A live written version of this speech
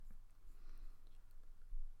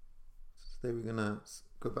Today we're going to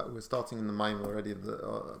go back. We're starting in the Maimah already,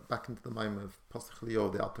 back into the Maimah of Pasach Leo,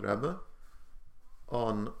 the Alter Rebbe,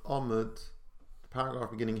 on Amud, the paragraph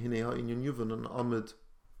beginning Hinei Ha'inyan Yuvon, on Amud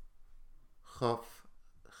Chaf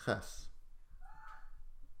Ches,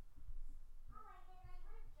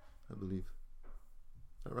 I believe.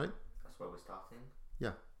 Is that right? That's where we're starting?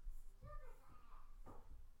 Yeah.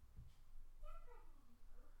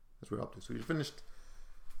 That's what we're up to. So we finished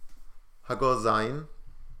Hagar Zayin,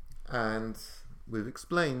 and we've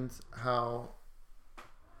explained how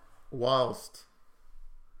whilst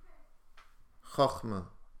Chachma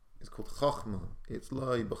is called Chachma, it's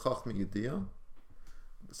Loi B'Chachma Yediyah.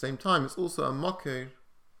 At the same time, it's also a Moker,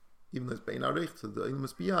 even though it's Bein Arich, so the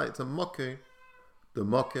Ilmus Biyah, it's a Moker, the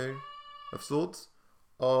Moker of sorts,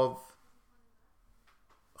 of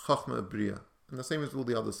Chachma Abriya. And the same as all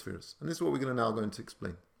the other spheres. And this is what we're now going to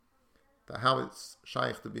explain. That how it's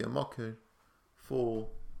Shaykh to be a Moker for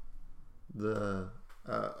the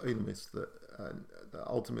Ilmis, the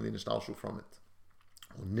ultimately Nishtalshul from it,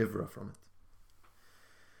 or Nivra from it.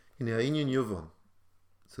 In Ha'inyan Yuvon.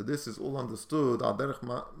 So this is all understood. Aderech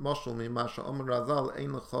Mashal Mi Masha Amar Razal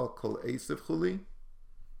Ein Lecha Kol Eisef Chuli.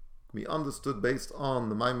 We understood based on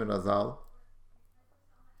the Maimon Razal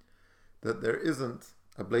that there isn't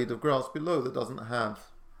a blade of grass below that doesn't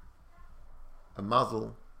have a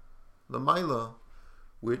muzzle, the Maila,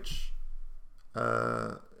 which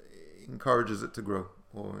encourages it to grow,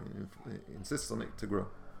 or insists on it to grow.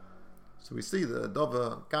 So we see that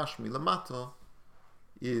Dava Gashmi Lamata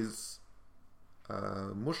is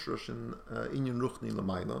Mushrosh in Inyan Ruchni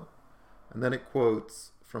Lamaila, and then it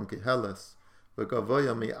quotes from Keheles,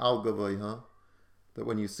 V'gavoya mi al gavoya, that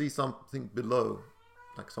when you see something below,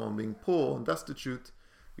 like someone being poor and destitute,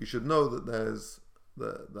 you should know that there's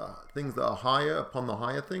the things that are higher upon the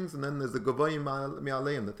higher things, and then there's the gavoya mi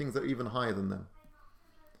aleim, the things that are even higher than them.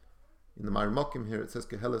 In the Marimokim here, it says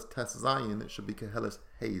Keheles Tes Zayin. It should be Keheles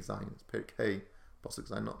Hey Zayin. It's Perik Hey, Pasuk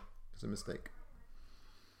Zayin. Not, it's a mistake.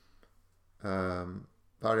 Variatapuach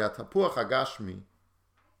Agashmi.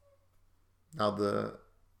 Now the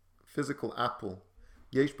physical apple,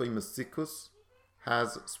 Yesh Bei Mesikus,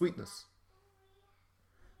 has sweetness.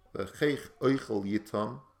 V'cheich Oichel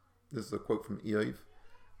Yitam. This is a quote from Eov.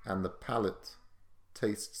 And the palate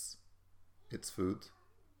tastes its food.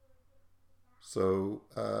 So,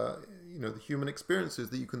 the human experience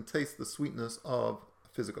is that you can taste the sweetness of a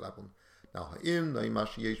physical apple. Now,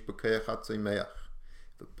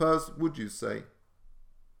 would you say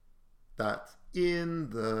that in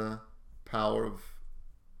the power of,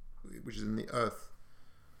 which is in the earth,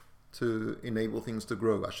 to enable things to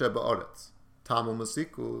grow, Asher ba'aretz, Tamil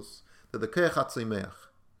Masikus, that the ke'echatzi meach,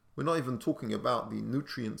 we're not even talking about the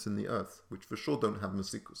nutrients in the earth, which for sure don't have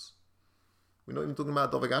Masikus. We're not even talking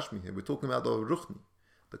about Dovah Gashmi here. We're talking about Dovah Ruchni,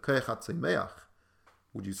 the Ke'echat Tzimeach.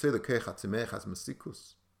 Would you say the Ke'echat Tzimeach has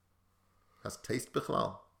Masikus? Has taste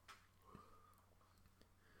Bichlal?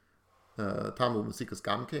 Tamu Masikus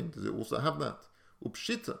Gamkein, does it also have that?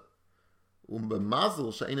 Upshita.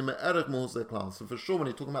 B'mazel she'enim me'erech mohoseh klal. So for sure, when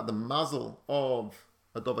you're talking about the mazel of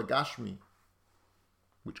a Dovah Gashmi,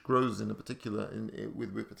 which grows in a particular,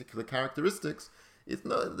 with particular characteristics, it's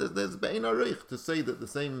no, there's Be'ein Arich to say that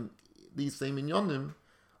these same inyanim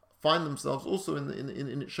find themselves also in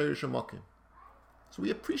Sherish HaMakim. So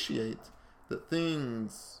we appreciate that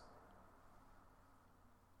things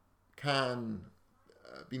can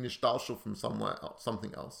be nishtalshul from somewhere else,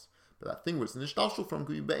 something else, but that thing which is nishtalshul from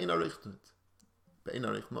could be be'ein arich to it. Be'ein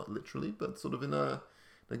arich, not literally, but sort of in a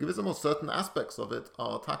givism, certain aspects of it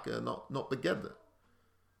are taka, not begeder.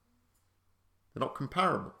 They're not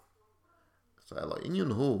comparable. So ela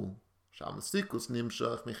inyan hu. The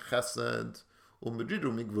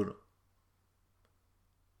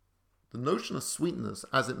notion of sweetness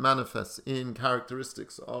as it manifests in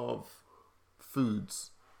characteristics of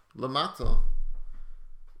foods, lamata,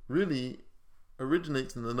 really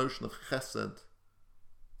originates in the notion of chesed,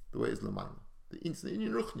 the way it's lamayla. It's the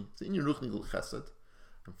Inyan Ruchni. It's the Inyan Ruchni called chesed.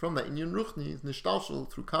 And from that Inyan Ruchni is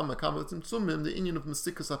nishtalshul through kama tzimtzumim, the Inyan of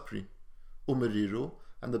Mesikus Apri, umeriru,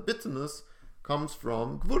 and the bitterness comes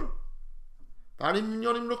from gvur. But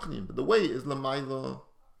the way is Lamaila,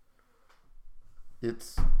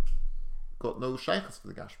 it's got no shaykhs for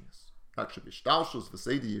the Gashmias. Actually, Shtaushus,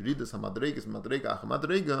 Vesedi, Yeridas, Hamadregas, Madrega,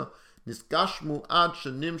 Hamadrega, Nisgashmu, Ad,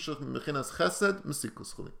 Shenimshach, Mechinas Chesed,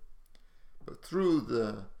 Mesikus Chuli. But through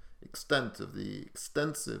the extent of the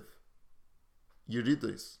extensive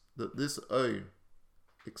Yeridas that this Oir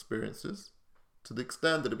experiences, to the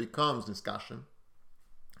extent that it becomes Nisgashim,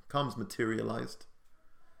 becomes materialized,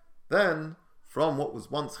 then from what was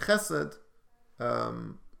once chesed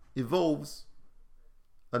evolves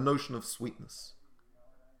a notion of sweetness,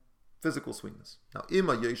 physical sweetness. Now,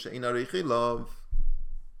 ima yesha in arechi love,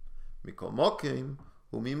 mikol mokim,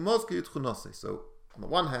 umi mozki tchunase. So, on the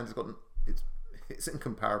one hand, it's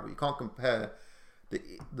incomparable. You can't compare the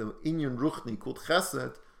inyan ruchni called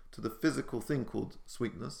chesed to the physical thing called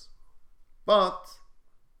sweetness, but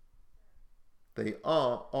they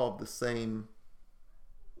are of the same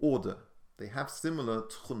order. They have similar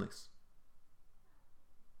tchunis.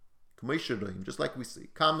 Just like we see,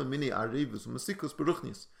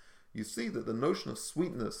 you see that the notion of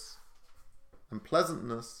sweetness and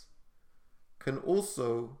pleasantness can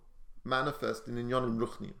also manifest in inyanim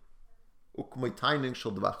ruchniim.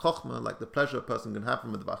 Like the pleasure a person can have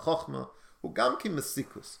from a dvar chochma,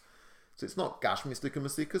 so it's not gashmistic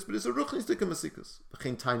masikus, but it's a ruchnistic masikus.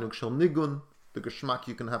 The geschmack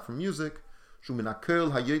you can have from music.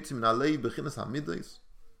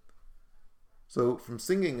 So from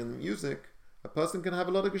singing and music, a person can have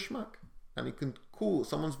a lot of geschmack, and he can call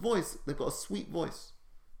someone's voice. They've got a sweet voice.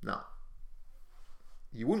 Now,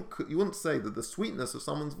 you wouldn't say that the sweetness of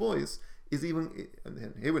someone's voice is even.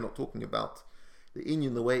 And here we're not talking about the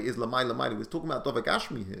inyan the way it is lamai lamai. We're talking about dova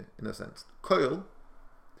gashmi here, in a sense. Koil,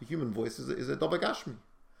 the human voice, is a dova gashmi,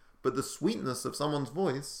 but the sweetness of someone's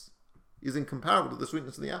voice is incomparable to the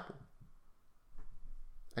sweetness of the apple.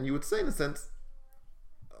 And you would say, in a sense,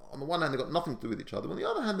 on the one hand, they've got nothing to do with each other. On the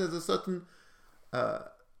other hand, there's a certain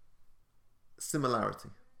similarity.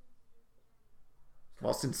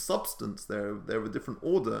 Whilst in substance, they're of a different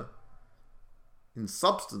order, in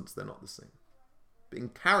substance, they're not the same. But in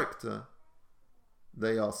character,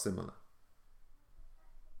 they are similar.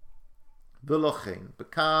 So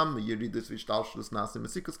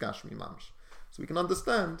we can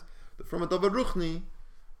understand that from a davar ruchni,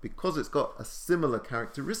 because it's got a similar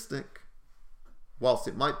characteristic, whilst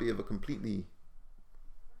it might be of a completely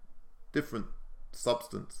different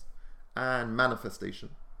substance and manifestation,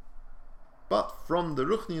 but from the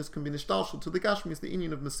ruchnius can be nishtalshel to the gashmi is the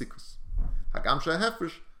inyan of mesikus. Hagam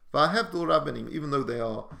shehefresh v'ahevdol rabbanim, even though they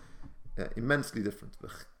are immensely different. So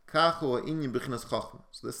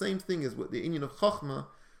the same thing is what the inyan of chachma,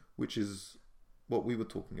 which is what we were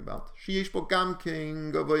talking about. When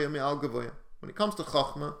it comes to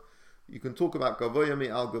chachma, you can talk about gavoya mi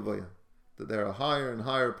al gavoya, that there are higher and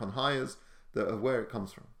higher upon highers, that of where it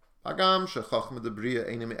comes from. So in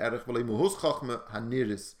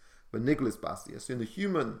the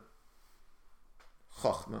human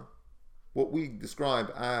chachma, what we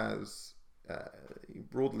describe as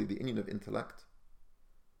broadly the inyan of intellect,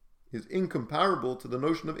 is incomparable to the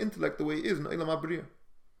notion of intellect the way it is in Eilam HaBriya.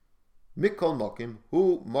 Mikol mokim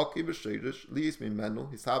hu moki b'sherish liis mimenu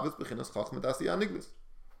hisavas b'chinas chachma dasi aniglis.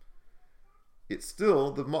 It's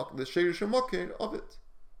still the sherish mokir of it.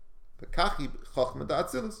 V'kachi chachma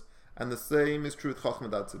da'atzilis, and the same is true with chachma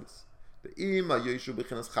da'atzilis. The ima yeshu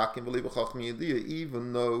b'chinas chakim v'lei b'chachma yediyah,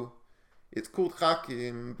 even though it's called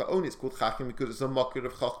chakim, but only it's called chakim because it's a mokir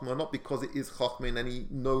of chachma, not because it is chachma in any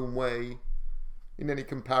known way, in any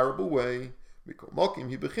comparable way. Mikol mokim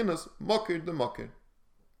hi b'chinas mokir the mokir.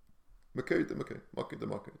 Makir the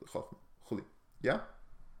chachma. Chuli. Yeah?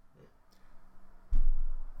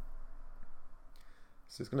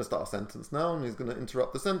 So he's going to start a sentence now, and he's going to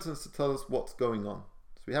interrupt the sentence to tell us what's going on.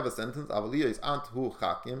 So we have a sentence. Avaliya is antu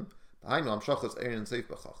chakim. Dahainu am shachas erin seif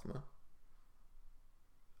b'chachma.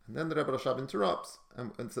 And then the Rebbe Rashab interrupts,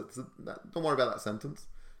 and says, don't worry about that sentence,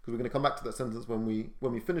 because we're going to come back to that sentence when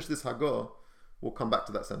we finish this Hagah. We'll come back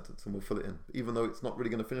to that sentence and we'll fill it in, even though it's not really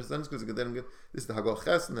going to finish the sentence, because then this is the Hagah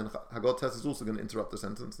Ches, and then Hagah Tes is also going to interrupt the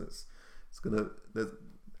sentence. It's going to, there's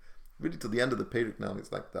really to the end of the Perek now.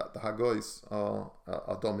 It's like that the Hagahs are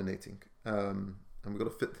dominating, and we've got to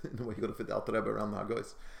fit in a way. You've got to fit the Alter Rebbe around the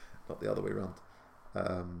Hagahs, not the other way around.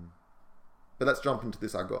 But let's jump into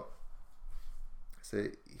this Hagah. So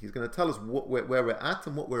he's going to tell us where we're at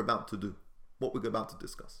and what we're about to do, what we're about to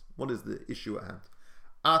discuss. What is the issue at hand?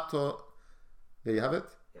 There you have it.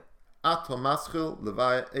 Ato maschil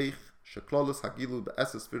levaya eich sheklolos hagilu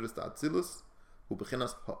be'eses firis ta'atzilus hu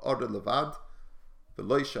bechinas ha'orda levad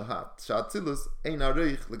v'loi sha'atzilus ein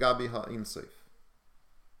areich legabi ha'in seif.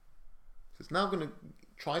 So it's now going to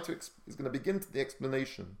he's going to begin the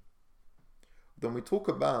explanation. When we talk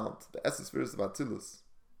about the eses firis of Atzilus,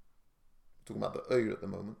 we're talking about the Eir at the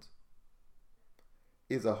moment,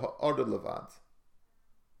 is a ha'orda levad.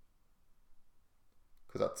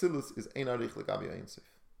 Because Atzilus is Ein Arich Legabi Ein Seif.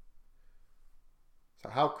 So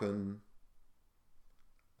how can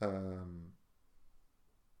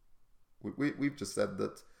we've just said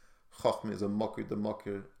that Chachma is a makir, the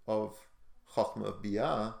makir of Chachma of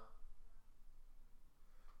Biyah.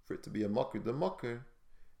 For it to be a makir, the makir,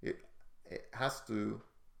 it has to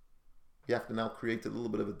you have to now create a little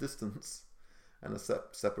bit of a distance and a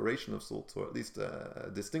separation of sorts, or at least a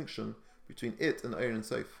distinction between it and Eir and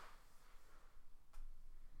Seif.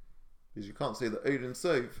 Because you can't say that Eir and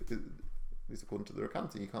Seif, at least according to the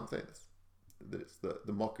Rekanti, you can't say this. That it's the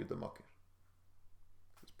Makir.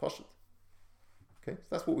 It's Pashut. Okay, so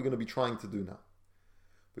that's what we're going to be trying to do now.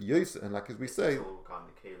 But Yosef, and like as we say,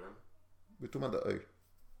 we're talking about the Eir.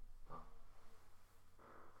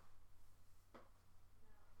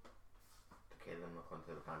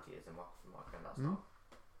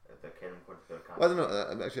 Well, I don't know.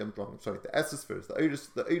 Actually, I'm wrong. I'm sorry. The Esespheres,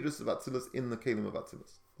 the Eirus of Atzilus in the Kalim of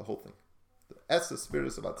Atzilus, the whole thing. The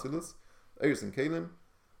Esespheres of Atzilus, Eirus and Kalim.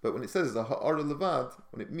 But when it says a Ha'ara Levad,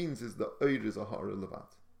 what it means is the Eir is a Ha'ara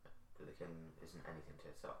Levad. But the Kalim isn't anything to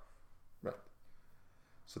itself. Right.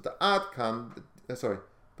 So the Ad can, sorry.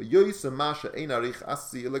 But Yoysa Masha Ein Arich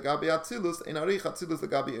Asi Legabi Atzilus, Ein Arich Atzilus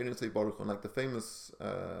Legabi Erin Sei Baruch. Like the famous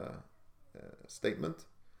statement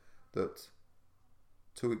that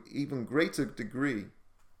to an even greater degree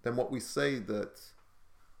than what we say that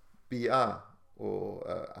Biyah or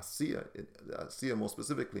Asiya more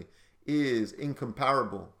specifically is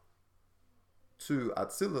incomparable to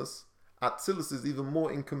Atzilus, Atzilus is even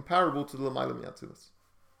more incomparable to the L'mayla Atzilus.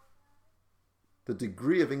 The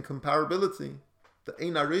degree of incomparability, the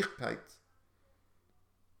Ein Arichkeit,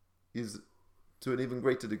 is to an even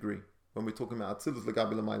greater degree when we're talking about Atzilus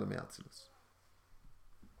L'gabi L'mayla Atzilus.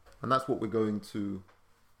 And that's what we're going to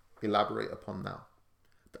elaborate upon now.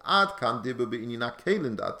 The Ad kan dibba be'inina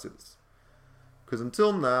Kalim da Atzilus. Because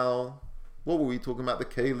until now, what were we talking about? The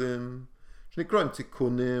Kalim. Shnikroim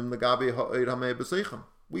Tikkunim L'gabi ha'oir ha'mei b'seicham.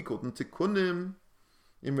 We called them Tikkunim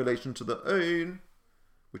in relation to the Oir,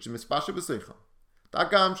 which is Mispasha b'seicham.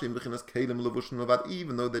 Dagam sheim b'chinas Kalim levushim levad,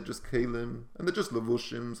 even though they're just Kalim, and they're just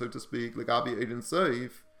levushim, so to speak, L'gabi Oir and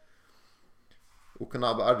Seif.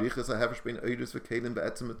 וכנ"ל באריכוס ההפרש בין אוירס וכלים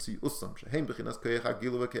בעצם מציאוסם שהם בחינת כוח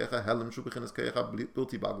הגילוי וכוח ההלם שהוא בחינת כוח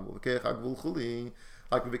הבלתי בגבול וכוח הגבול חולי.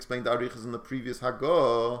 Like we've explained Arichas in the previous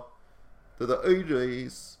Hagah, that the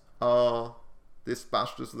oiros are this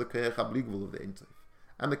pashtus of the kayach habligvul of the Ein Sof,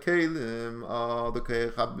 and the kelim are the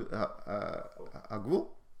kayach hagvul.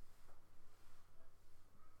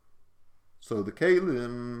 So the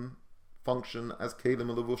kelim function as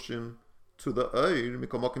kelim levushim to the oir,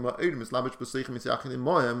 mikomokim ha'oir mislabish b'seichem misyachin in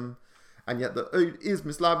mohem, and yet the oir is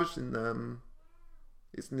mislabish in them.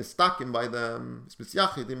 It's nistakim by them. It's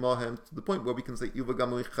misyachid in mohem to the point where we can say iva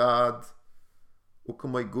gamu ichad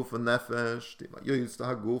ukumay guf nefesh yoyus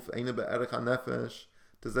ta guf eine be'erech nefesh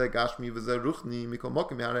tezeh gashmi v'zeh ruchni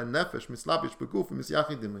mikomokim ha'are nefesh mislabish b'guf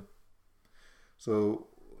misyachid in. So,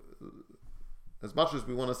 as much as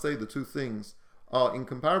we want to say the two things are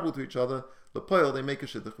incomparable to each other, l'poil they make a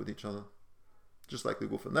shidduch with each other. Just like the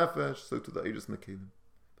guf and nefesh, so to the eirus and the kelim.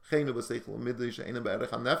 So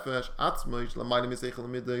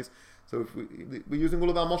if we're using all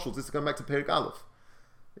of our mashals, this is going back to Perik Aleph.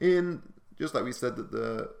 In just like we said that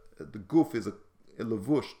the guf is a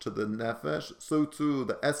levush to the nefesh, so too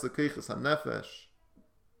the esakeiches hanefesh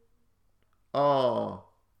are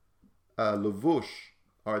a levush,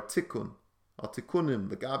 are a tikkun, are tikkunim,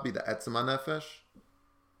 the gabi, the etzem hanefesh.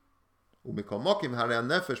 So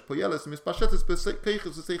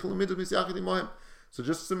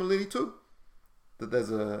just similarly too, that there's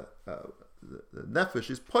the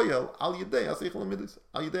nefesh is poyel al yedei aseichel amidus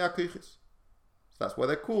al yedei akeiches. So that's why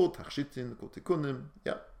they're called tachshitin, they're called tikkunim.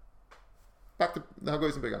 Yeah. Back to the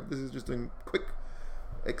Hagoyis and Began. This is just doing quick,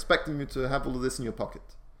 expecting you to have all of this in your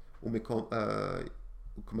pocket. The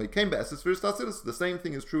same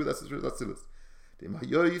thing is true with Esespheres Atzilus. Okay.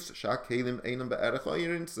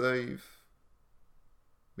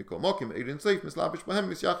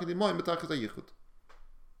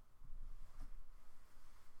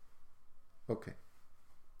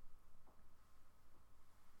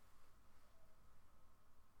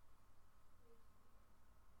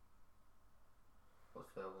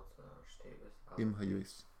 What's the status? Im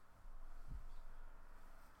Hayos.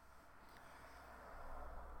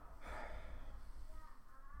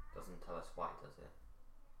 Doesn't tell us why, does it?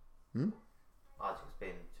 Art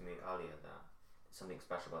explained to me earlier that there's something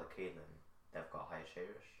special about the Kalim. They've got higher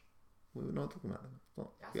shirish. We're not talking about them. It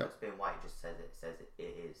hasn't explained why. It just says it says it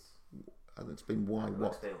is. I'll explain why.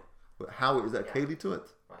 What? Explain. But how is that Kali to it?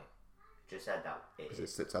 Right. You just said that it Because is.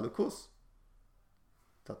 it sits alukus.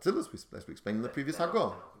 Tatzilus, as we explained in the previous Hagah. They're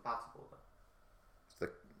not compatible, though.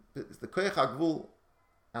 It's the Koyach HaGvul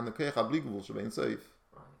and the Koyach HaBligvul Shabbat Ein Sof.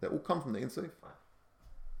 Right. They all come from the Ein Sof. Right.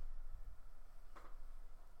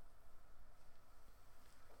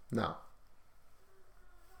 Now,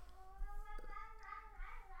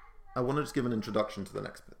 I want to just give an introduction to the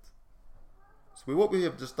next bit. So what we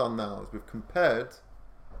have just done now is we've compared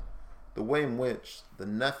the way in which the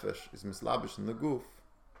nefesh is mislabish in the guf,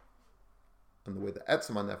 and the way the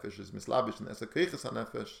etzem nefesh is mislabish in the esakeiches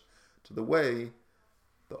nefesh, to the way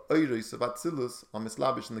the oiris of Atzilus are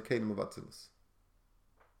mislabish in the kelim of Atzilus.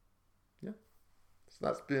 Yeah, so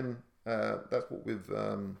that's been that's what we've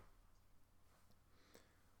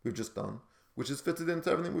just done, which is fitted into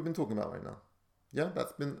everything we've been talking about right now. Yeah,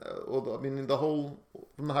 that's been in the whole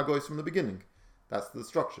from the Hagois from the beginning. That's the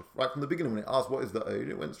structure right from the beginning. When it asked what is the oir,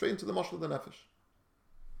 it went straight into the mashal of the nefesh.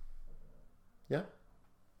 Yeah.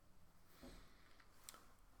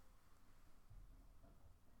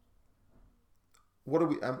 What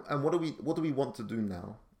do we want to do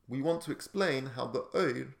now? We want to explain how the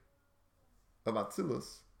oir of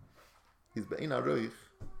Atzilus is be'ein aroich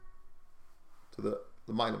to the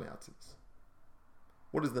Ma'ileh Atzilus.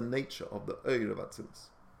 What is the nature of the oir of Atzilus?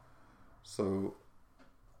 So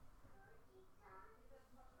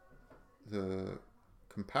the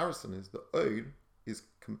comparison is the oir is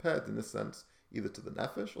compared in this sense either to the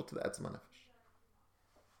nefesh or to the etzem nefesh.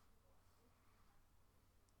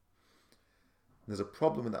 There's a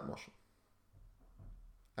problem with that mashal.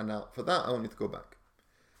 And now, for that, I want you to go back.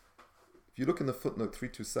 If you look in the footnote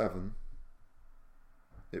 327,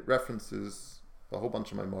 it references a whole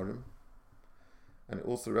bunch of Maimorim. And it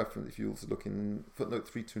also if you also look in footnote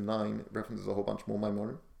 329, it references a whole bunch more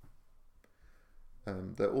Maimorim.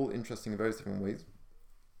 They're all interesting in various different ways.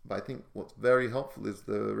 But I think what's very helpful is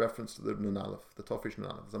the reference to the Nun Aleph, the Tofrish Nun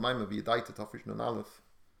Aleph. The Maimah V'Yedaita Tofrish Nun Aleph,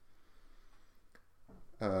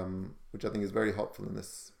 which I think is very helpful in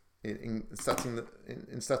this, in setting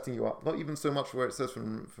you up. Not even so much where it says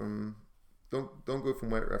from don't go from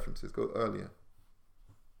where it references, go earlier.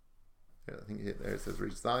 Yeah, I think there it says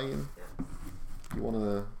Rish Zayin. You want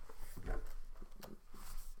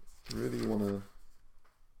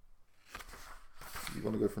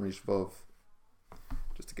to go from Rish Vav,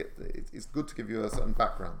 just to get it's good to give you a certain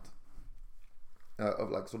background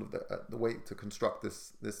of like sort of the way to construct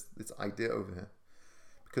this idea over here,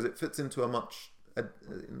 because it fits into a much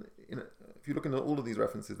if you look into all of these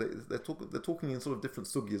references, they're talking in sort of different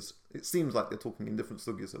sugyas. It seems like they're talking in different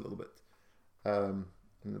sugyas a little bit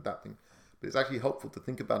in adapting, but it's actually helpful to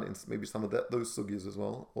think about it in maybe some of those sugyas as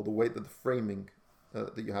well, or the way that the framing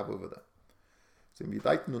that you have over there. So in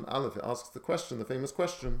Yedait Nun Aleph, it asks the famous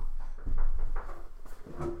question.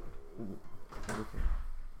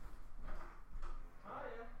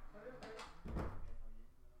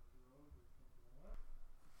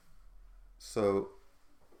 So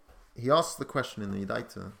he asks the question in the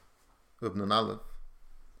Yedaita of Nun Aleph,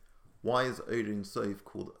 why is Oir in Soif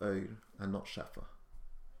called Oir and not Shefa?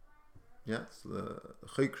 Yeah, so the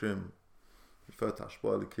Chokrim refer to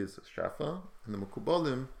Hashpah Elikis as Shefa, and the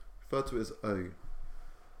Mekubalim refer to it as Oir.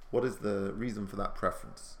 What is the reason for that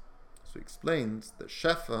preference? So he explains that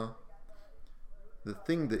Shefa, the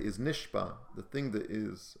thing that is Nishba, the thing that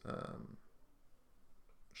is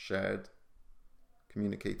shared,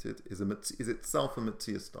 communicated, is itself a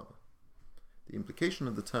Metzias Davar. The implication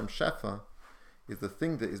of the term Shefa is the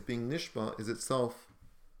thing that is being Nishba is itself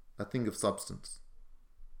a thing of substance.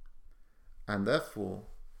 And therefore,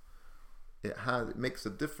 it makes a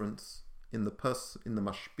difference in the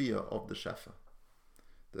mashpia of the Shefa.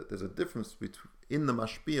 That there's a difference in the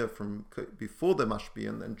mashpia from before the mashpia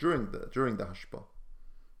and then during the hashpah.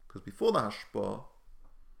 Because before the hashpah,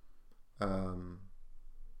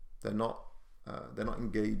 they're not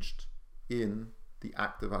engaged in the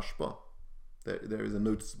act of hashpah. There is a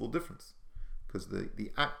noticeable difference, because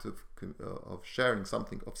the act of sharing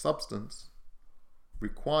something of substance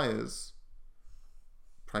requires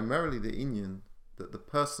primarily the inyan that the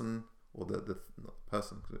person, or the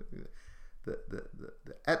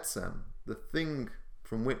etzem, the thing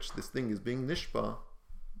from which this thing is being nishba,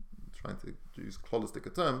 trying to use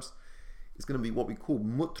holistic terms, is going to be what we call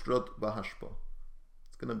mutrad b'hashpa.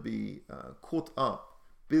 It's going to be caught up,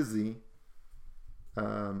 busy,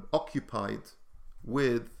 occupied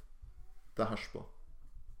with the hashpa.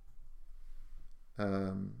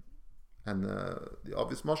 And the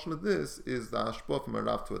obvious mashal of this is the hashpa from a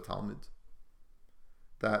Rav to a Talmud.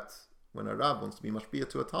 That when a Rav wants to be mashpia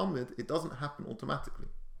to a Talmud, it doesn't happen automatically.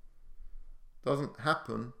 It doesn't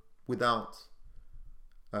happen without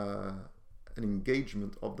an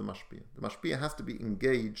engagement of the mashpia. The mashpia has to be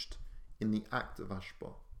engaged in the act of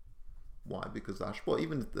hashpa. Why? Because the hashpa,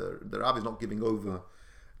 even if the Rav is not giving over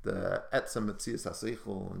the etzem metzias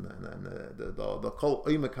haseichel and the kol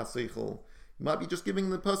oimek haseichel, he might be just giving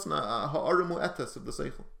the person a ha'arimu etes of the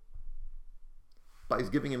seichel, but he's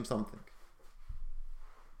giving him something.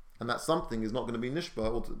 And that something is not going to be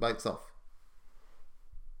nishba by itself.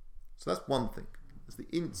 So that's one thing.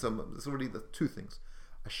 It's already the two things.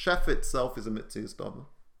 A shefa itself is a mitzias davar.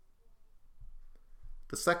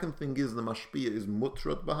 The second thing is the mashpia is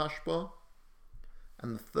mutrad bahashpa.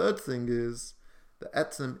 And the third thing is the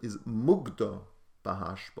etzem is mugda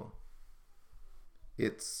bahashpa.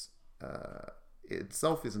 It's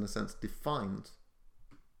itself is in a sense defined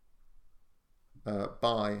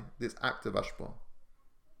by this act of ashpa.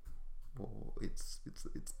 Or it's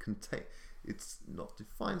contained. It's not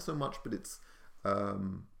defined so much, but it's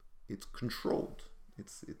controlled.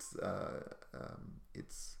 It's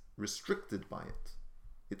restricted by it.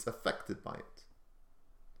 It's affected by it.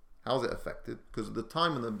 How is it affected? Because at the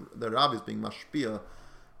time when the Rav is being mashpia,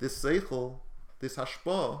 this seichel, this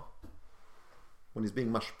hashpa, when he's being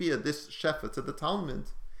mashpia, this shefa to the Talmud,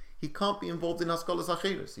 he can't be involved in haskalas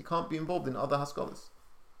acheres. He can't be involved in other haskalas.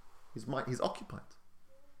 He's occupied.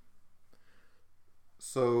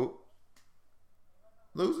 So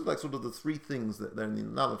those are like sort of the three things that there in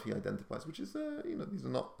the Aleph he identifies, which is these are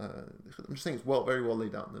not. I'm just saying it's very well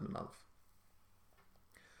laid out in the Aleph.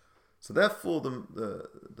 So therefore, the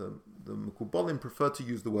Mekubalim prefer to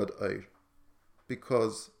use the word Oir,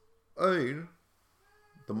 because Oir,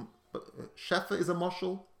 Shefa is a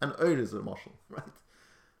mashal and Oir is a mashal, right?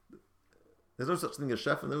 There's no such thing as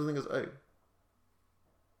Shefa and there's no such thing as Oir.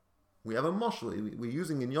 We have a mashal. We're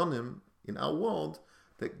using inyanim in our world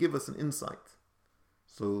that give us an insight.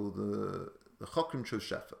 So the Chokrim chose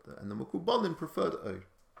Shefa, and the Mekubalim preferred Oir.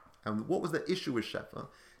 And what was the issue with Shefa?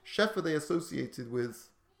 Shefa they associated with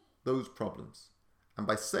those problems. And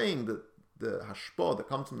by saying that the hashpah that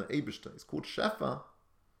comes from the Eibishter is called Shefa,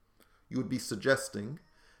 you would be suggesting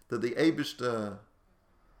that the Eibishter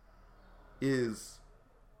is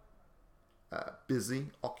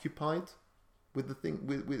busy, occupied with the thing,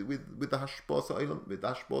 with the hashpah, with the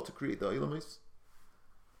hashpah to create the Eilamis.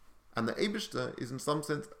 And the Eibishter is in some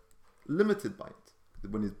sense limited by it.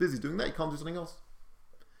 When he's busy doing that, he can't do something else.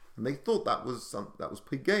 And they thought that was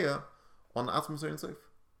Pigeya on Atmos and Sof.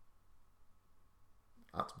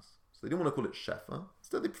 Atmos. So they didn't want to call it Shefa.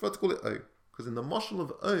 Instead, they prefer to call it Oir. Because in the mashal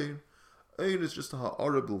of Oir is just a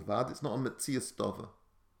ha'ara bilvad. It's not a metzias davar.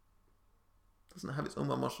 It doesn't have its own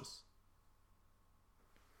mamashas.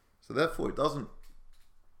 So therefore,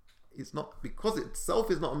 it's not, because it itself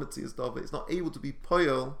is not a metzias davar, it's not able to be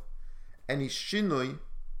poyel any shinoi,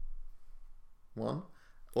 one,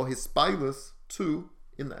 or his spilus, two,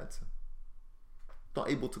 in the etzem. Not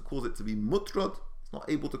able to cause it to be mutrad, it's not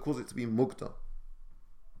able to cause it to be mugda.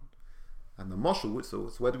 And the mashal, so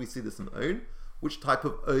where do we see this in Oir? Which type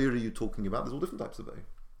of Oir are you talking about? There's all different types of Oir.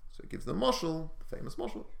 So it gives the mashal, the famous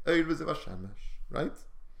mashal, Oir v'ziv hashemesh, right?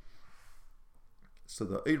 So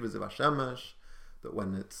the Oir v'ziv hashemesh, that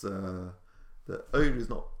when it's the Oir is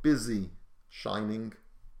not busy shining,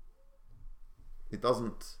 it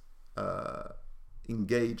doesn't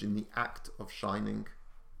engage in the act of shining.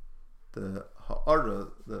 The ha'ara,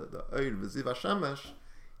 the Oir v'ziv hashemesh,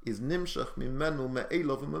 is nimshach mimenu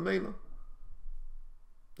me'elov u'memela.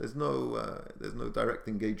 There's no direct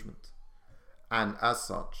engagement, and as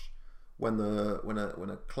such, when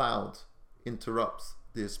a cloud interrupts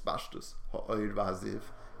the ispashtus ha'oir v'haziv,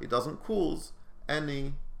 it doesn't cause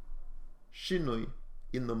any shinui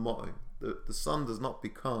in the mo'oir. The sun does not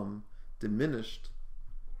become diminished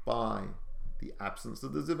by the absence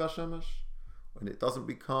of the ziv hashemesh, and it doesn't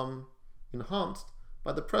become enhanced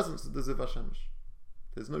by the presence of the ziv hashemesh.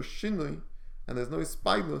 There's no shinui and there's no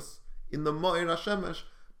ispilus in the mo'ir hashemesh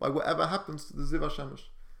by whatever happens to the ziv hashemesh,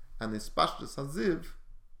 and the ispashtus haziv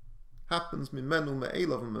happens mimenu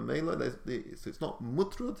me'elav and memela. So it's not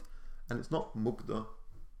mutrud and it's not mugda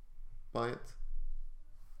by it.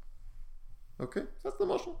 Okay, so that's the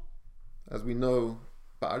mashal, as we know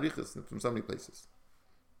ba'arichas from so many places.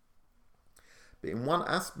 But in one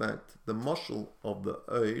aspect, the mashal of the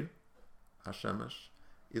Oir hashemesh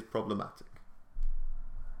is problematic,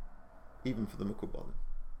 even for the Mekubalim.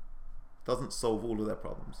 Doesn't solve all of their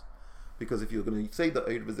problems, because if you're going to say that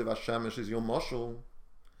Oir v'ziv hashemesh is your mashal,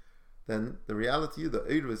 then the reality is that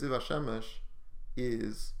Oir v'ziv hashemesh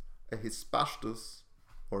is a hispashtus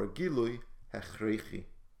or a gilui hechreichi.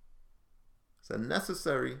 It's a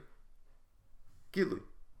necessary gilui.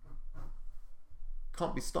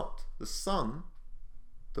 Can't be stopped. The sun,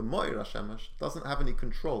 the mo'ir hashemesh, doesn't have any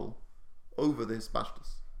control over the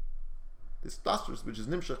hispashtus. The hispashtus, which is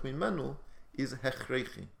nimshach mimenu, is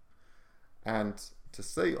hechreichi. And to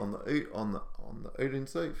say on the Oir Ein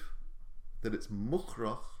Sof that it's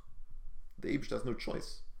mukhrach, the Eibush has no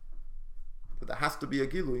choice. That there has to be a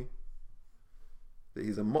gilui. That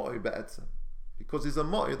he's a mo'ir be'etzem. Because he's a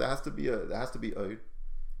mo'ir, there has to be Oir,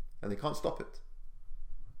 and they can't stop it.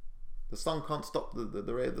 The sun can't stop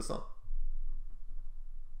the ray of the sun.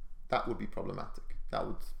 That would be problematic. That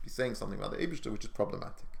would be saying something about the Eibishter, which is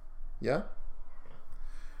problematic. Yeah?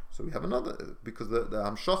 So we have another, because the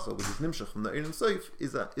Hamshacha, which is Nimshach from the Ein Sof,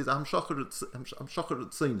 is a Hamshacha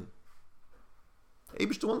Tzini. The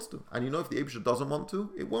Eibishter wants to. And if the Eibishter doesn't want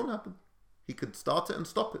to, it won't happen. He could start it and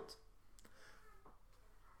stop it.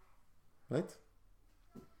 Right?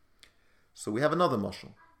 So we have another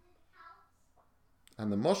mashal.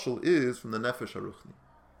 And the mashal is from the Nefesh HaRuchni.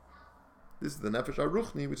 This is the Nefesh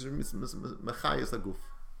HaRuchni, which is Mechayis HaGuf.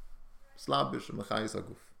 Slabish Mechayis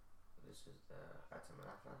HaGuf. This is the Etzem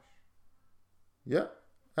HaNefesh. Yeah,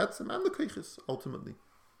 Etzem and the Keiches, ultimately.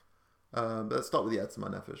 But let's start with the Etzem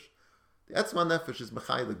HaNefesh. The Etzem HaNefesh is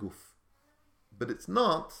Mechayis HaGuf. But it's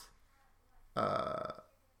not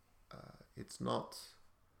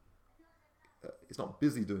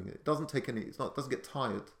busy doing it. It doesn't take any. Doesn't get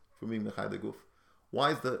tired from being mechai the guf.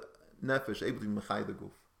 Why is the nefesh able to be mechai the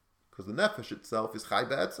guf? Because the nefesh itself is chai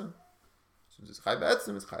be'etzem. So it's chai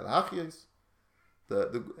be'etzem. It's chai lahachiyos.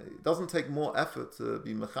 It doesn't take more effort to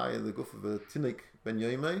be mechai the guf of a tinik ben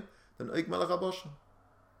yoimei than oig melech habosha.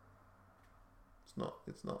 It's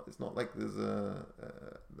not like there's the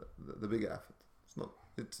bigger effort. It's not.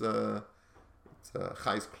 It's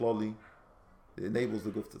chayis kloli. It enables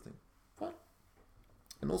the guf to think. Fine.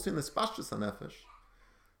 And also in the spashtus hanefesh.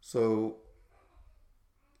 So,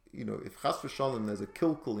 if chas v'shalom there's a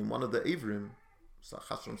kilkul in one of the avrim, so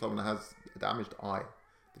chas v'shalom someone has a damaged eye,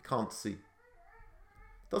 they can't see.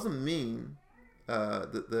 Doesn't mean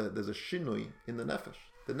that there's a shinui in the nefesh.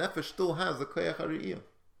 The nefesh still has the koyach hariyah.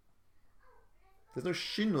 There's no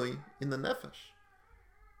shinui in the nefesh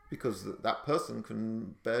because that person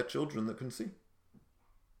can bear children that can see.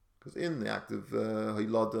 Because in the act of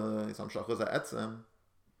hilada, it's hamshachos ha'etzem,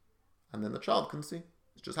 and then the child can see.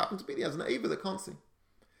 It just happens to be he has an eva that can't see.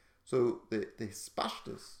 So the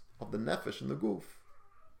hispashtus of the nefesh and the guf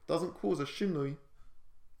doesn't cause a shinui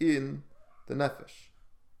in the nefesh.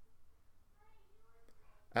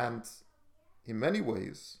 And in many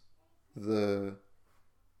ways, the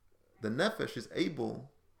nefesh is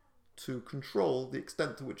able to control the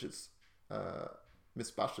extent to which it's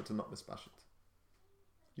mispashut and not mispashut.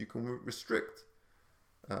 You can restrict.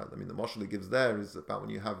 The mashal he gives there is about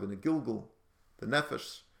when you have in a gilgul, the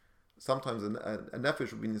nefesh. Sometimes a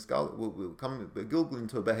nefesh will come a gilgul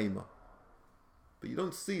into a behema, but you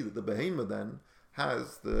don't see that the behema then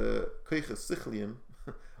has the koiches sichlium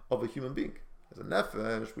of a human being. There's a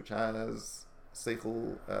nefesh which has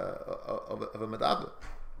seichel of a medaber,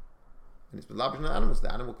 and it's lavish in animals.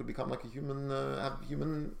 The animal could become like a human, have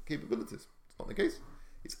human capabilities. It's not the case.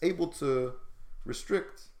 It's able to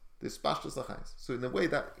restrict this pashtus achayis. So in a way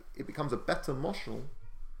that it becomes a better moshel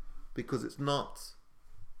because it's not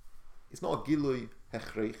a gilui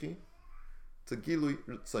hechreichi, it's a gilui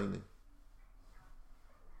ritzoni.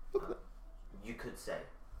 Look at that. You could say.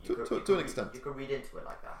 To an extent. You could read into it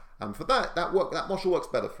like that. And for that moshel works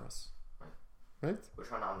better for us. Right? We're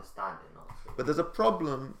trying to understand it, not. But there's a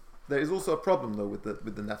problem. There is also a problem though with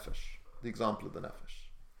the nefesh, the example of the nefesh.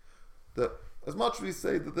 That as much as we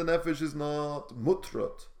say that the nefesh is not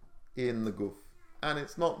mutrot in the guf, and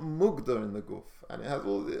it's not mugda in the guf, and it has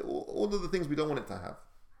all of the things we don't want it to have.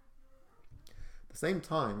 At the same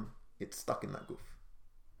time, it's stuck in that guf.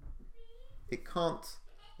 It can't,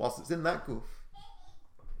 whilst it's in that guf,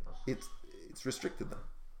 it's restricted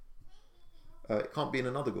there. It can't be in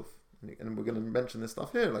another guf. And we're going to mention this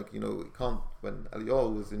stuff here, like, it can't, when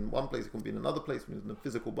Eliyahu was in one place, it couldn't be in another place when he was in a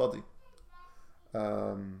physical body.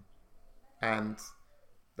 And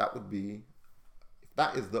that would be, if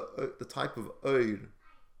that is the type of oir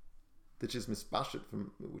that is mispashit,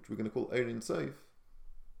 from which we're going to call oir in soif,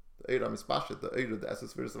 the oir mispashit, the oir of the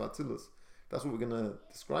essence of Atzilus, that's what we're going to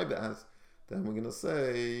describe it as, then we're going to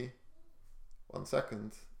say, 1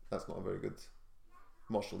 second, that's not a very good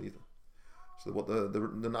moshel either. So what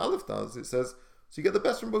the Aleph does, it says, so you get the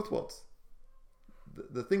best from both worlds.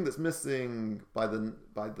 The thing that's missing by the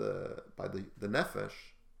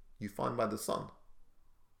nefesh, you find by the sun,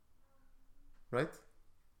 right?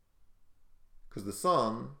 Because the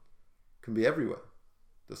sun can be everywhere.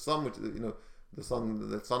 The sun, which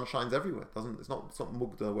the sun shines everywhere. It's not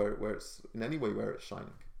mugda where it's in any way where it's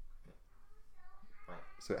shining. Right.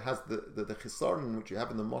 So it has the chisaron which you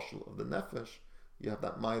have in the moshel of the nefesh. You have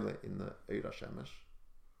that mile in the Eir HaShemesh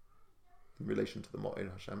in relation to the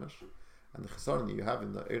Eir HaShemesh, and the chisaron that you have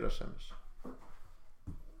in the Eir HaShemesh.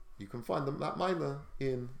 You can find that mile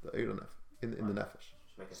in the Eir in the nefesh.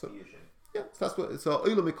 Just make a fusion. Yeah, so that's what. So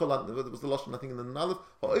Oila Mikol, there was the lashon I think in the Nalef.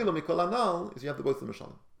 Oila Mikol Anal is you have the both of the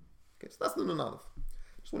Mishalim. Okay, so that's the Nalef.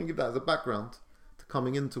 Just want to give that as a background to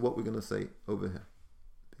coming into what we're going to say over here.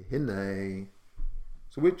 Hinei.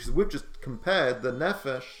 So we've just compared the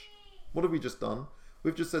nefesh. What have we just done?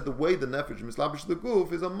 We've just said the way the nefesh mislabish the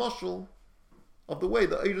guf is a mashal of the way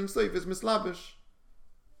the Eirin Seif is mislabish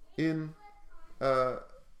in Atzilus.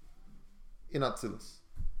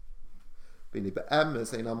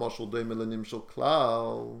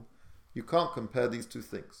 You can't compare these two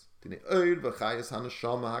things.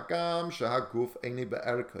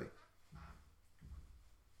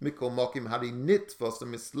 Mikol mokim hari nitvos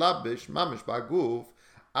mislabish mamish ba'guf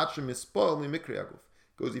atche mispoil mi mikri aguf.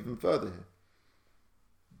 Goes even further here.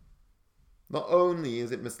 Not only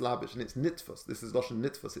is it mislabish and it's nitvos, this is loshen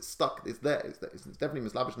nitvos, it's stuck, it's there, it's definitely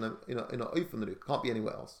mislabish in a oifen that it can't be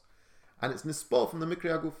anywhere else. And it's nispoil from the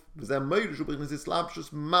mikri aguf. V'zeh moirish u'brichnis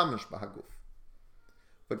islabshus mamish ba'aguf.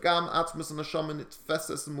 V'gam atzmus neshama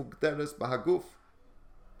nitfeses mugderes ba'aguf.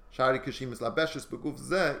 Shari kishim mislabeshes b'guf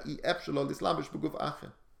zeh I epshelo lislabish b'guf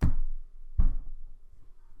acher.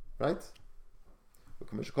 Right?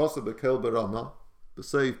 V'kamishkosa b'kel b'rama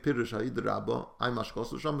b'seif pirish ha'id rabba ay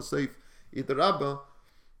mashkosa sham b'seif id rabba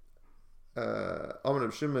Amar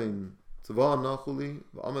Reb Shimon tzva nachuli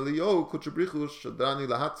v'amar liyo kutchabrichus shadrani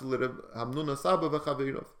lahatzel Reb Hamnuna Saba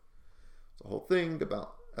v'chaveirav. The whole thing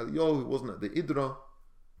about Eliyahu who wasn't at the Idra,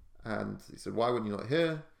 and he said, why weren't you not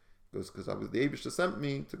here? He goes, because I was the Eibush sent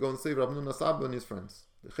me to go and save Reb Hamnuna Saba and his friends.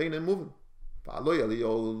 The Chayne moving. See,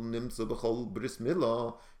 Eliyahu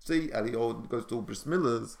goes to all bris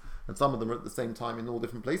millahs, and some of them are at the same time in all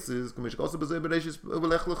different places. You can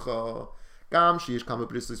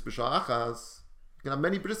have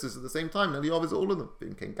many brises at the same time. Eliyahu is all of them.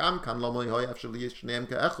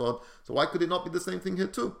 So why could it not be the same thing here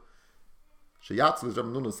too?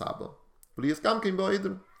 But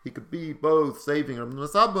he could be both saving Reb Hamnuna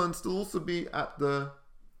Saba and still also be at the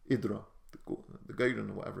Idra, the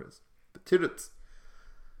Geirin or whatever it is. The Tiritz.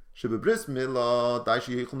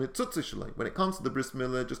 When it comes to the bris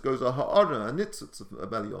milah, it just goes a ha'ara, a nitzutz of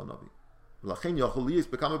Eliyahu Navi.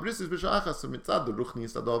 Become a brisis b'sha'achas, so mitzad the ruchni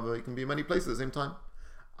sadava, it can be in many places at the same time.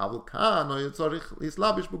 In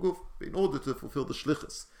order to fulfill the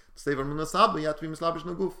shlichus, to save Reb Hamnuna Saba, you have to be mislabish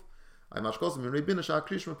naguf.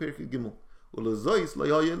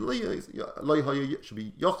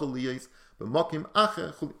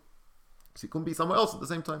 So it couldn't be somewhere else at the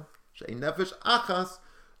same time. She'ei nefesh achas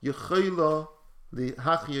yechayla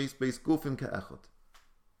lihachyes beis gufim ke'echad.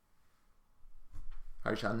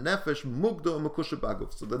 Harisha nefesh mugda u'mekusha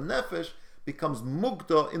b'aguf. So the nefesh becomes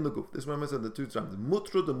mugda in the guf. This is what I said the two times.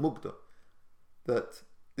 Mutra the mugda. That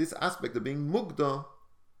this aspect of being mugda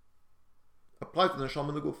applies to the neshama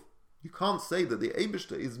in the guf. You can't say that the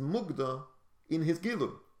Eibishter is mugda in his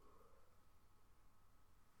gilui.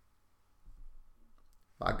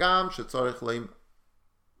 V'agam shetzorich leim.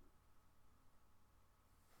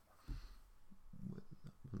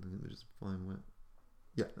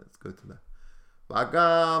 Yeah, let's go to that.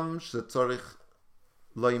 V'agam shetzorich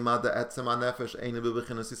loimada etzem hanefesh eine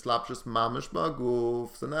bebechinas islapshus mamish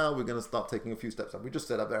b'aguf. So now we're going to start taking a few steps up. We just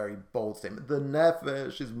said a very bold statement. The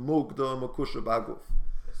nefesh is mugda makusha b'aguf.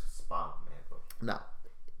 Now,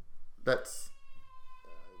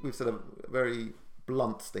 we've said a very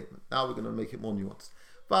blunt statement. Now we're going to make it more nuanced.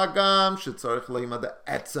 V'agam shetzorich loimada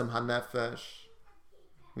etzem hanefesh.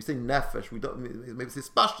 We say nefesh, we don't maybe say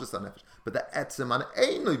spashtus nefesh, but the etzem an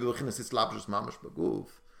einoi b'chinas islapshus mamish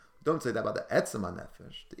b'guf. Don't say that about the etzem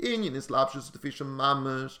nefesh. The inyan is lapshus tefisha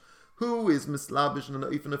mamish. Who is mislabish and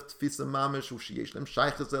even if tefisha mamish who sheyesh lem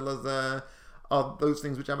shayches elazeh are those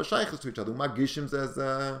things which have a shayches to each other. Magishim says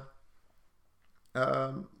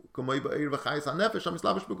komoi ba'ir v'chayis nefesh am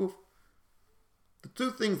mislabish b'guf. The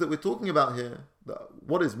two things that we're talking about here,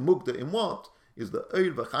 what is mugda in what, is the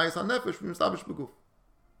eir v'chayis nefesh mislabish b'guf.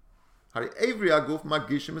 A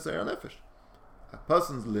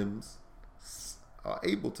person's limbs are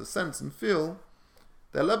able to sense and feel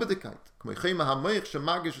their lebedikait.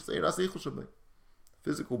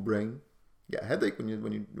 Physical brain, you get a headache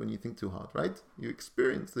when you think too hard, right? You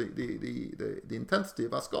experience the intensity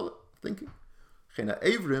of askala thinking. And the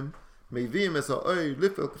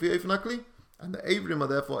Avrim are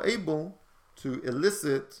therefore able to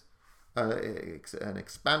elicit an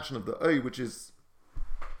expansion of the oi, which is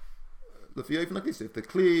if the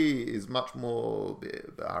kli is much more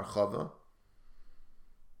be'archava,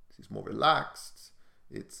 it's more relaxed,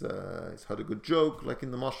 it's had a good joke, like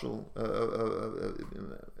in the mashal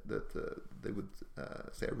that they would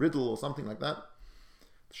say a riddle or something like that.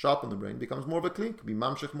 To sharpen the brain becomes more of a kli, could be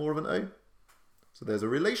mamshech more of an oi. So there's a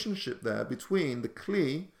relationship there between the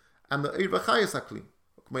kli and the oi v'chayes hakli.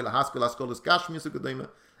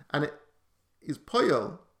 And it is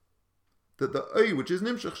poyel that the oy which is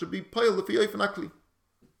nimshach should be pile the fiyofan akli.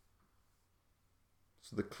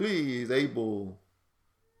 So the kli is able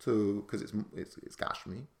to, because it's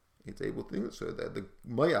gashmi, it's able to think, so that the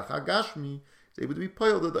mayach gashmi is able to be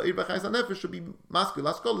pile that the oy b'chayis hanefesh should be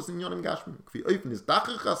masculine askolos in yonim gashmi. Kfi oifen is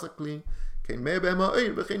dachachas akli, kein meh b'ema oy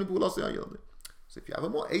b'cheinu b'ulas yayode. So if you have a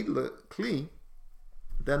more edle kli,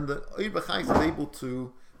 then the oy b'chayis is able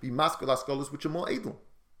to be masculine askolos which are more edel.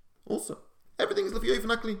 Also, everything is l'fi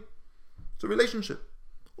oifen akli. It's a relationship.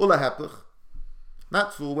 Ula hapach.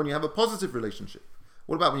 That's all when you have a positive relationship.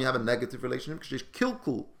 What about when you have a negative relationship?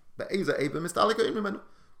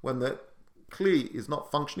 When the kli is not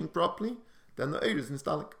functioning properly, then the oir is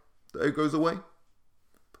nistalik. The oir goes away.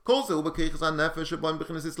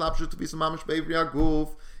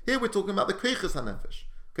 Here we're talking about the keiches hanefesh.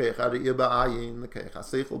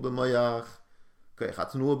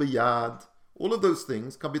 All of those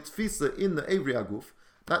things can be tfisa in the Eivri Aguf.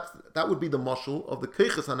 That would be the mashal of the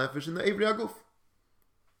keiches hanefesh in the Eivri Aguf.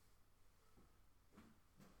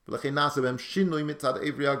 ולכן נעשה בהם שינוי מצד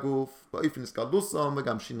עברי הגוף, באופן הסגלוסם,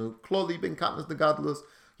 וגם שינוי כללי בין קטנוס לגדלוס.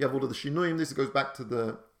 You have all of the shinuyim. This goes back to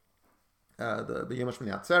the Yom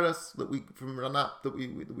HaShmini Atzeres that we from Ranat that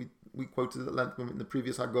we quoted at length in the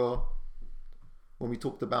previous Hagor when we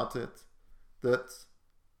talked about it. That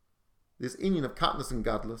this inyan of katnus and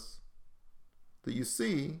gadlus, that you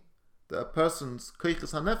see that a person's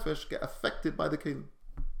koiches hanefesh get affected by the kelim.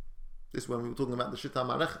 This is when we were talking about the shita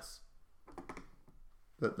mareches.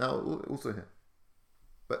 But now also here.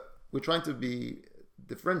 But we're trying to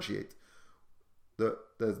differentiate. There's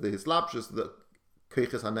the hislapshus, the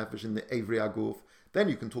koiches hanefesh in the Eivri Aguf. Then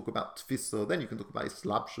you can talk about tfisa. Then you can talk about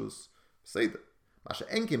hislapshus. Say that. Masha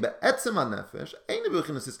enkim be'etzem hanefesh, eine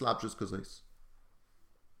b'chinas hislapshus kazos.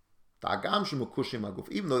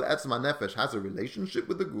 Even though the etzem hanefesh has a relationship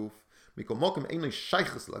with the guf, mikomokim eine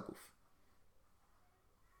shayches laguf.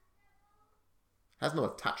 Has no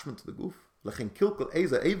attachment to the guf. It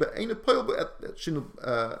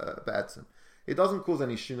doesn't cause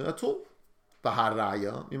any shinu at all.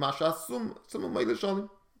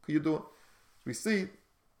 We see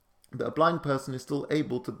that a blind person is still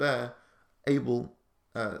able to bear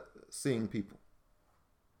seeing people.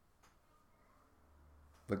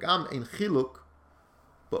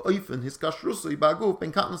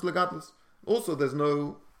 Also, there's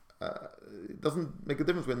no it doesn't make a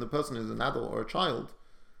difference when the person is an adult or a child.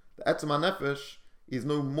 The etzem hanefesh is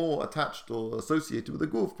no more attached or associated with the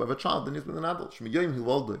guf by a child than is with an adult.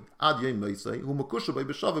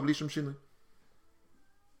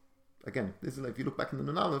 Again, this is like, if you look back in the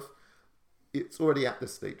Nun Aleph, it's already at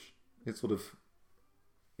this stage. It's sort of,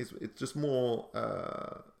 it's just more.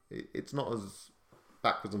 It's not as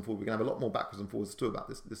backwards and forwards. We can have a lot more backwards and forwards too about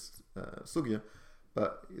this sugya,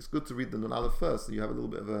 but it's good to read the Nun Aleph first, so you have a little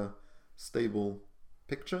bit of a stable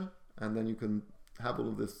picture, and then you can have all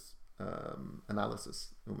of this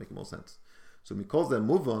analysis. It will make more sense. So because they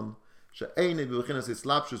move on, so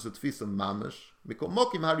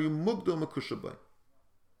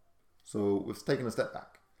we've taken a step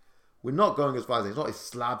back. We're not going as far as it's not a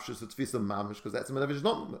slabshus, it's tfisa mamish, because that's is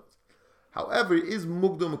not. However, it is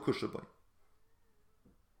mugdom akushaboy.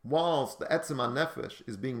 Whilst the etzem nefesh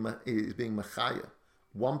is being mechaya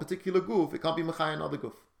one particular goof, it can't be mechaya another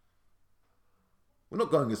goof. We're not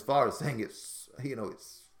going as far as saying it's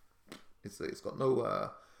got no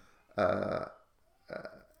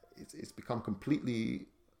it's become completely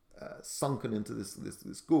sunken into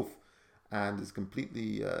this goof and is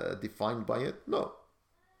completely defined by it. No,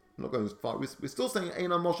 we're not going as far. We're still saying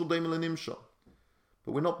Eina Moshel Daimel Nimsha,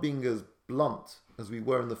 but we're not being as blunt as we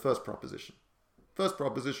were in the first proposition. First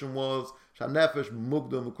proposition was Shanefesh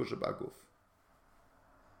Mugdom Ukusha Baguf.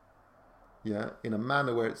 Yeah, in a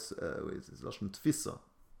manner where it's lashon tfisa.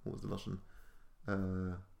 What was the lashon?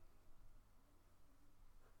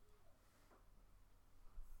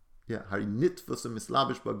 Hari nitfus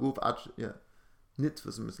mislabish baguf. Yeah,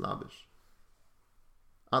 nitfus mislabish.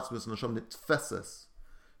 Atzmus nasham nitfeses.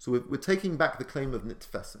 So we're taking back the claim of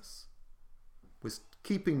nitfeses. We're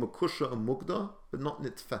keeping makusha and mugda, but not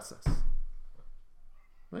nitfeses.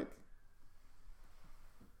 Right?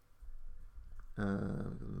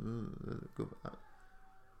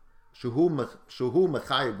 Shehu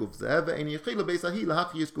mechaya guf zeh ve'en yichila beis ahi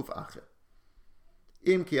lahachiyis guf acher.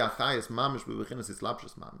 Im ki achayis mamish bebechinas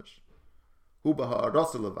islapshus mamish. Hu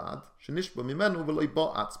b'ha'arasa levad shenishba mimenu v'loi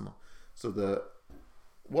bo atzma. So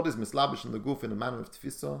what is mislabish in the guf in a manner of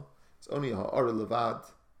tfisa? It's only a ha'ara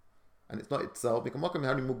levad, and it's not itself. It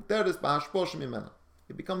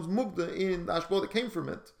becomes mugda in the hashpah that came from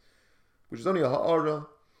it, which is only a ha'ara,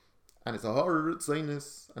 and it's a ha'ara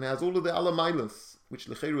ritzainis, and it has all of the alamailas which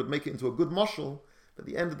Lecheru would make it into a good mashal, but at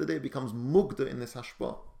the end of the day it becomes mugda in this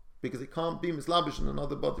hashpah, because it can't be mislabish in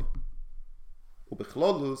another body.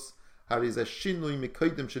 Ubechlolus, hariz shinui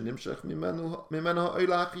mikoidim shenimshech mimenu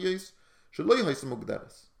ha'oila ha'chiyos, sheloi ha'isa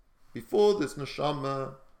mugdaris. Before this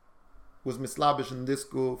neshama was mislabish in this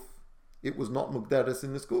guf, it was not mugdaris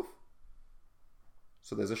in this guf.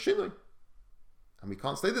 So there's a shinui. And we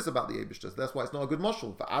can't say this about the Eibishter. That's why it's not a good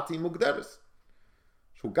mashal. Va'ati mugdaris.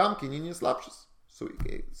 Shugam kinyin slapshus. So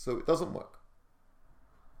it doesn't work.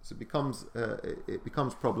 So it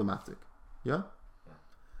becomes problematic. Yeah?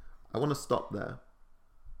 I want to stop there.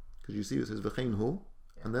 Because you see it says v'chein hu,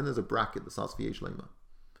 and then there's a bracket that starts v'yesh lema.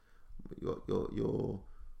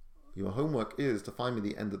 Your homework is to find me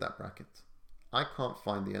the end of that bracket. I can't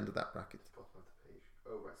find the end of that bracket.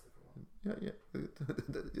 Yeah.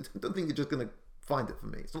 Don't think you're just going to find it for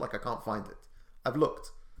me. It's not like I can't find it. I've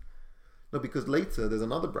looked. No, because later there's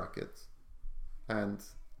another bracket, and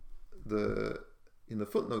in the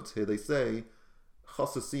footnotes here they say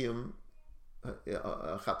chasasiyim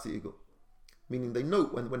chatzi igul, meaning they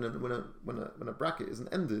note when a bracket isn't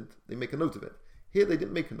ended, they make a note of it. Here they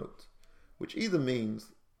didn't make a note, which either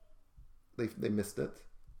means they missed it,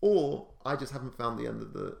 or I just haven't found the end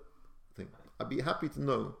of the thing. I'd be happy to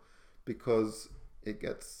know, because it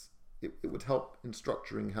would help in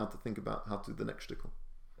structuring how to think about how to do the next shtickle.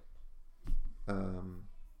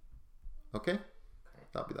 Okay?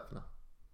 That'll be that for now.